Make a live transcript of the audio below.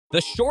The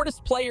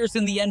shortest players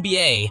in the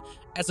NBA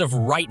as of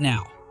right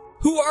now.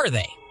 Who are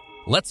they?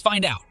 Let's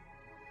find out.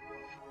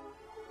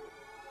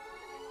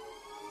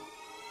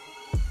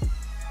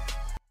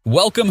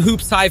 Welcome,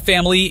 Hoops Hive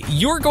family.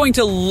 You're going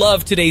to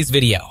love today's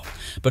video.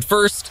 But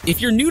first,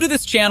 if you're new to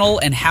this channel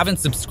and haven't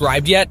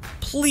subscribed yet,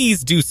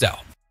 please do so.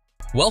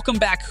 Welcome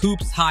back,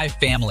 Hoops Hive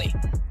family.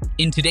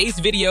 In today's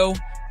video,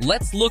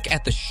 let's look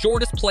at the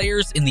shortest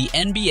players in the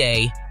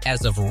NBA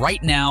as of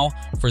right now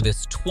for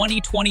this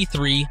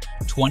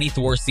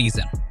 2023-24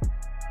 season.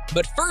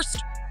 But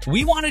first,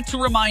 we wanted to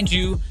remind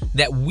you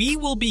that we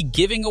will be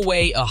giving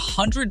away a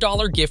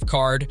 $100 gift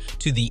card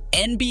to the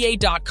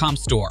NBA.com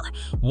store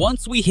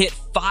once we hit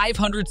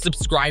 500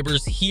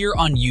 subscribers here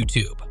on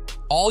YouTube.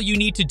 All you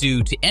need to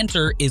do to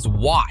enter is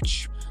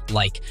watch,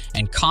 like,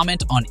 and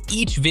comment on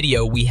each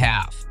video we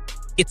have.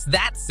 It's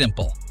that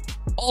simple.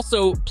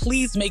 Also,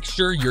 please make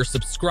sure you're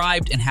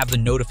subscribed and have the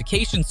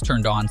notifications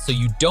turned on so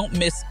you don't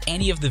miss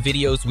any of the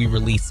videos we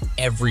release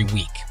every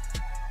week.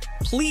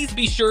 Please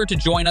be sure to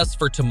join us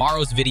for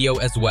tomorrow's video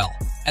as well,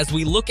 as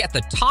we look at the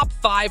top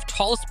 5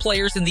 tallest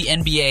players in the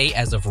NBA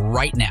as of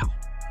right now.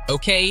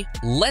 Okay,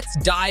 let's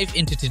dive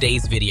into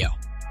today's video.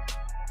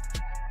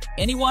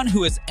 Anyone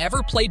who has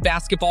ever played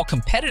basketball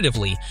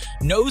competitively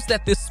knows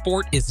that this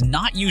sport is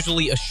not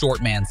usually a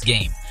short man's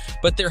game,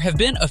 but there have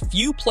been a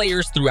few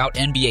players throughout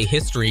NBA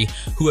history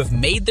who have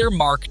made their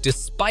mark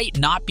despite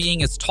not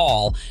being as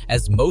tall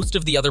as most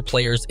of the other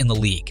players in the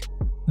league.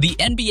 The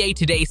NBA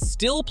today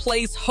still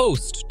plays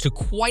host to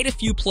quite a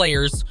few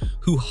players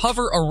who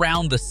hover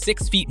around the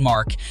 6 feet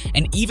mark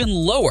and even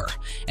lower,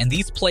 and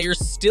these players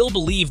still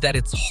believe that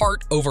it's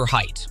heart over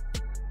height.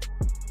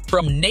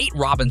 From Nate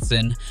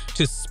Robinson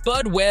to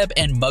Spud Webb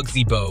and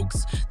Muggsy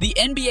Bogues, the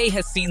NBA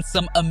has seen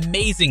some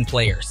amazing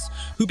players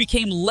who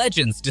became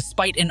legends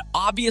despite an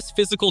obvious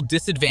physical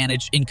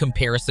disadvantage in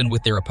comparison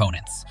with their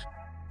opponents.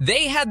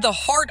 They had the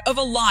heart of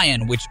a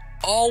lion, which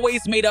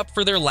always made up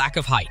for their lack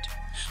of height.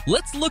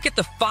 Let's look at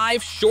the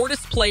 5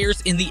 shortest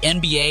players in the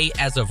NBA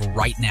as of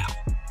right now.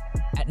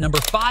 At number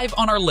 5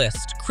 on our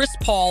list, Chris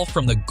Paul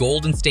from the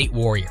Golden State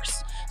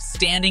Warriors,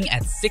 standing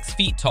at 6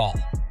 feet tall.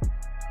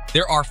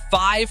 There are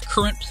 5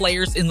 current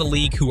players in the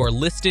league who are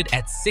listed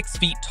at 6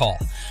 feet tall,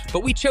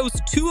 but we chose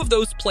 2 of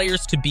those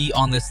players to be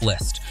on this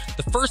list,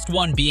 the first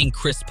one being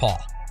Chris Paul.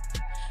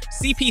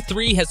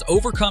 CP3 has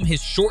overcome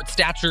his short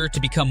stature to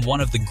become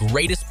one of the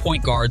greatest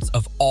point guards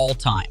of all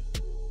time.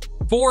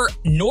 For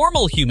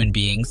normal human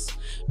beings,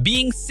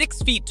 being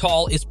 6 feet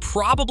tall is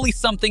probably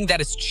something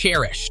that is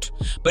cherished,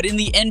 but in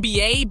the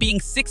NBA, being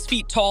 6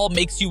 feet tall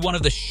makes you one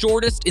of the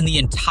shortest in the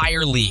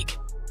entire league.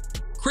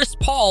 Chris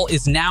Paul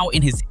is now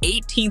in his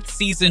 18th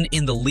season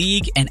in the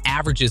league and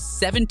averages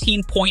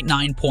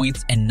 17.9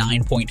 points and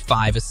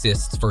 9.5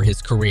 assists for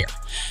his career.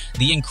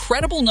 The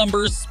incredible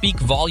numbers speak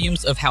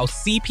volumes of how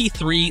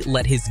CP3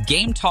 let his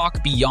game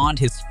talk beyond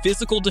his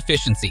physical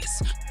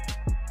deficiencies.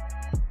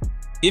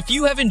 If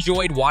you have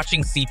enjoyed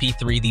watching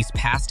CP3 these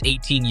past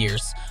 18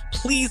 years,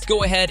 please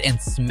go ahead and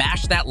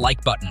smash that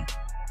like button.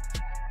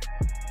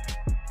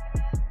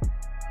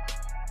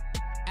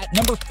 At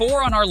number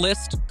 4 on our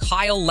list,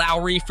 Kyle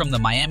Lowry from the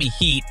Miami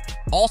Heat,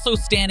 also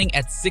standing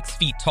at 6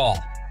 feet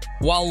tall.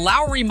 While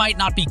Lowry might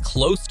not be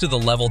close to the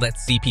level that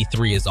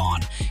CP3 is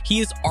on,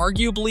 he is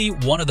arguably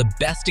one of the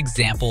best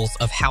examples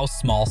of how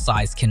small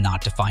size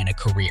cannot define a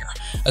career,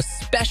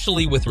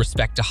 especially with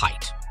respect to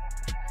height.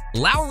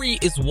 Lowry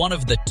is one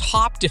of the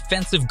top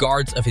defensive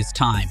guards of his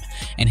time,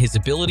 and his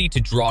ability to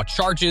draw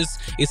charges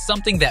is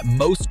something that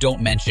most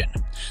don't mention.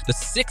 The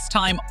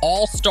 6-time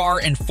All-Star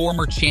and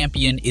former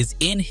champion is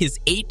in his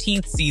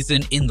 18th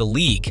season in the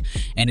league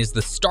and is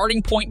the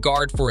starting point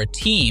guard for a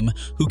team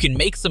who can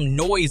make some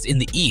noise in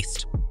the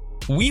East.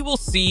 We will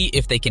see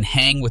if they can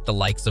hang with the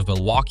likes of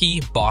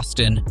Milwaukee,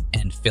 Boston,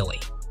 and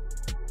Philly.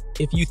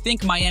 If you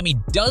think Miami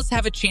does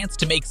have a chance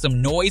to make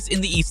some noise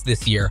in the East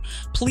this year,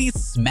 please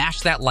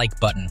smash that like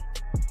button.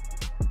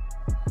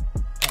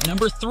 At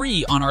number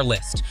 3 on our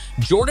list,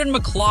 Jordan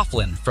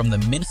McLaughlin from the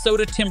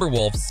Minnesota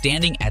Timberwolves,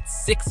 standing at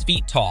 6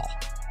 feet tall.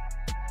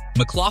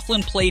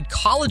 McLaughlin played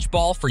college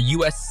ball for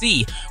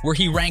USC, where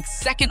he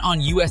ranks 2nd on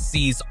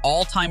USC's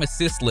all-time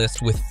assist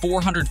list with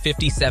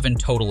 457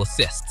 total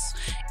assists,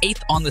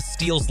 8th on the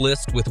steals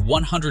list with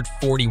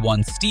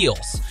 141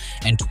 steals,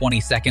 and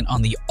 22nd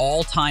on the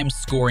all-time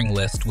scoring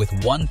list with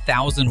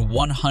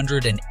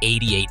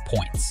 1,188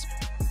 points.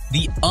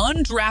 The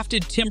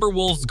undrafted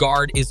Timberwolves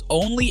guard is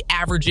only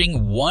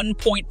averaging 1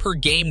 point per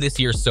game this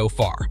year so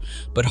far,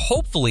 but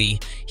hopefully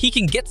he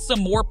can get some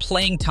more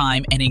playing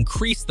time and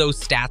increase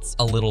those stats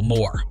a little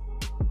more.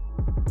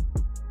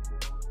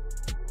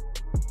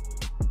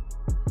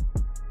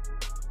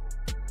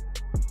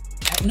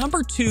 At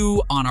number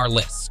 2 on our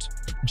list,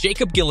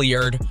 Jacob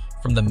Gilyard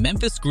from the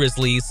Memphis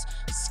Grizzlies,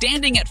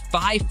 standing at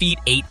 5 feet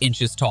 8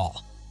 inches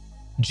tall.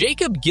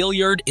 Jacob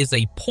Gilyard is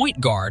a point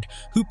guard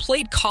who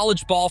played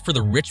college ball for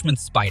the Richmond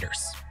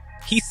Spiders.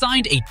 He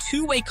signed a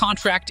 2-way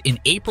contract in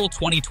April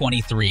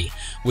 2023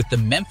 with the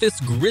Memphis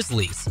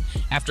Grizzlies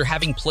after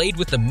having played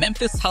with the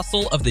Memphis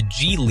Hustle of the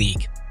G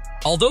League.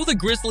 Although the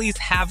Grizzlies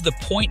have the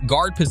point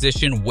guard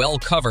position well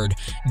covered,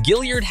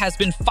 Gilyard has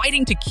been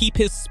fighting to keep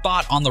his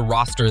spot on the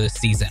roster this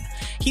season.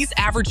 He's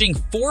averaging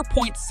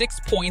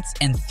 4.6 points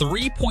and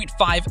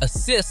 3.5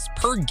 assists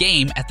per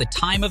game at the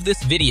time of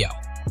this video.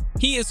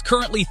 He is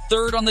currently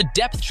third on the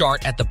depth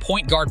chart at the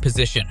point guard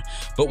position,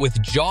 but with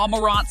Ja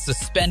Morant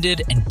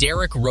suspended and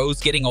Derrick Rose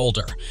getting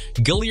older,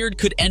 Gilyard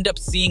could end up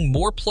seeing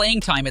more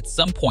playing time at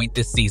some point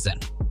this season.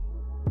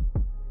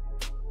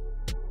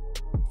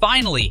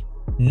 Finally,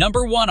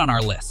 number 1 on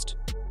our list.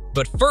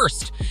 But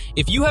first,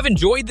 if you have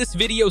enjoyed this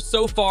video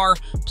so far,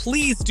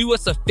 please do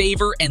us a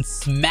favor and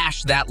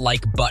smash that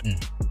like button.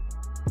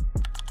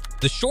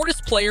 The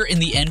shortest player in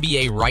the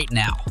NBA right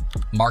now,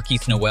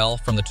 Markquis Nowell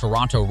from the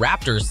Toronto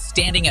Raptors,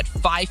 standing at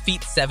 5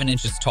 feet 7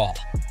 inches tall.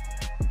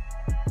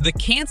 The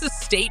Kansas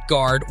State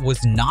guard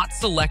was not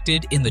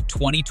selected in the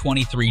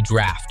 2023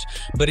 draft,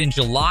 but in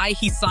July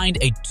he signed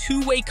a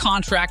 2-way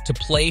contract to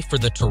play for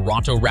the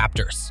Toronto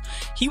Raptors.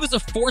 He was a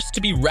force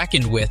to be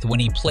reckoned with when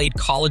he played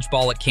college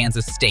ball at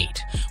Kansas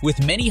State,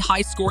 with many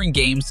high-scoring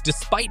games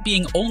despite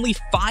being only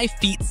 5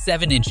 feet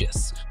 7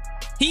 inches.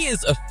 He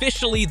is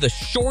officially the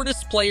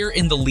shortest player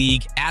in the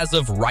league as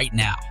of right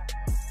now.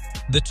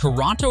 The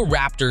Toronto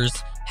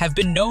Raptors have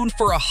been known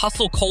for a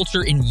hustle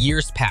culture in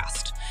years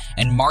past,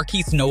 and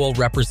Markquis Nowell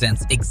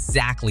represents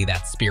exactly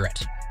that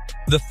spirit.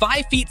 The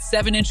 5 feet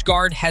 7 inch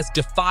guard has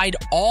defied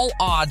all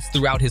odds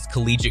throughout his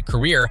collegiate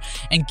career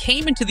and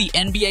came into the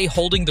NBA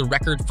holding the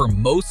record for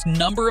most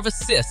number of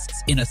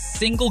assists in a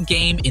single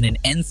game in an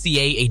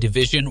NCAA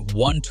Division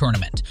I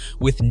tournament,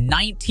 with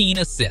 19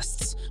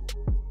 assists.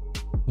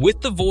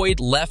 With the void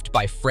left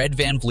by Fred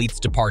VanVleet's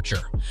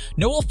departure,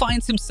 Nowell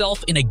finds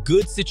himself in a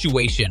good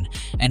situation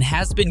and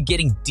has been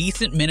getting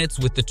decent minutes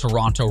with the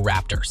Toronto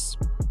Raptors.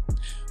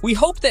 We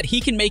hope that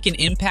he can make an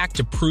impact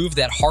to prove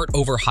that heart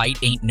over height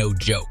ain't no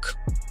joke.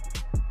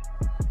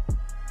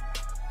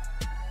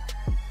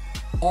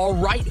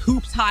 Alright,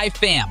 Hoops Hive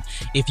fam,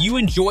 if you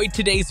enjoyed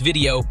today's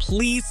video,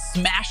 please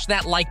smash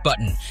that like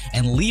button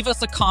and leave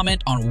us a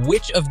comment on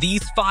which of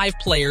these 5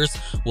 players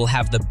will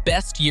have the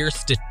best year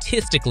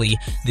statistically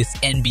this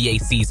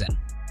NBA season.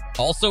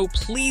 Also,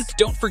 please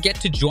don't forget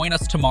to join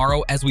us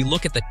tomorrow as we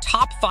look at the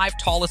top 5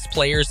 tallest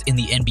players in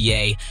the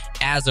NBA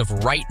as of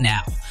right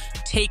now.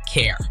 Take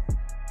care.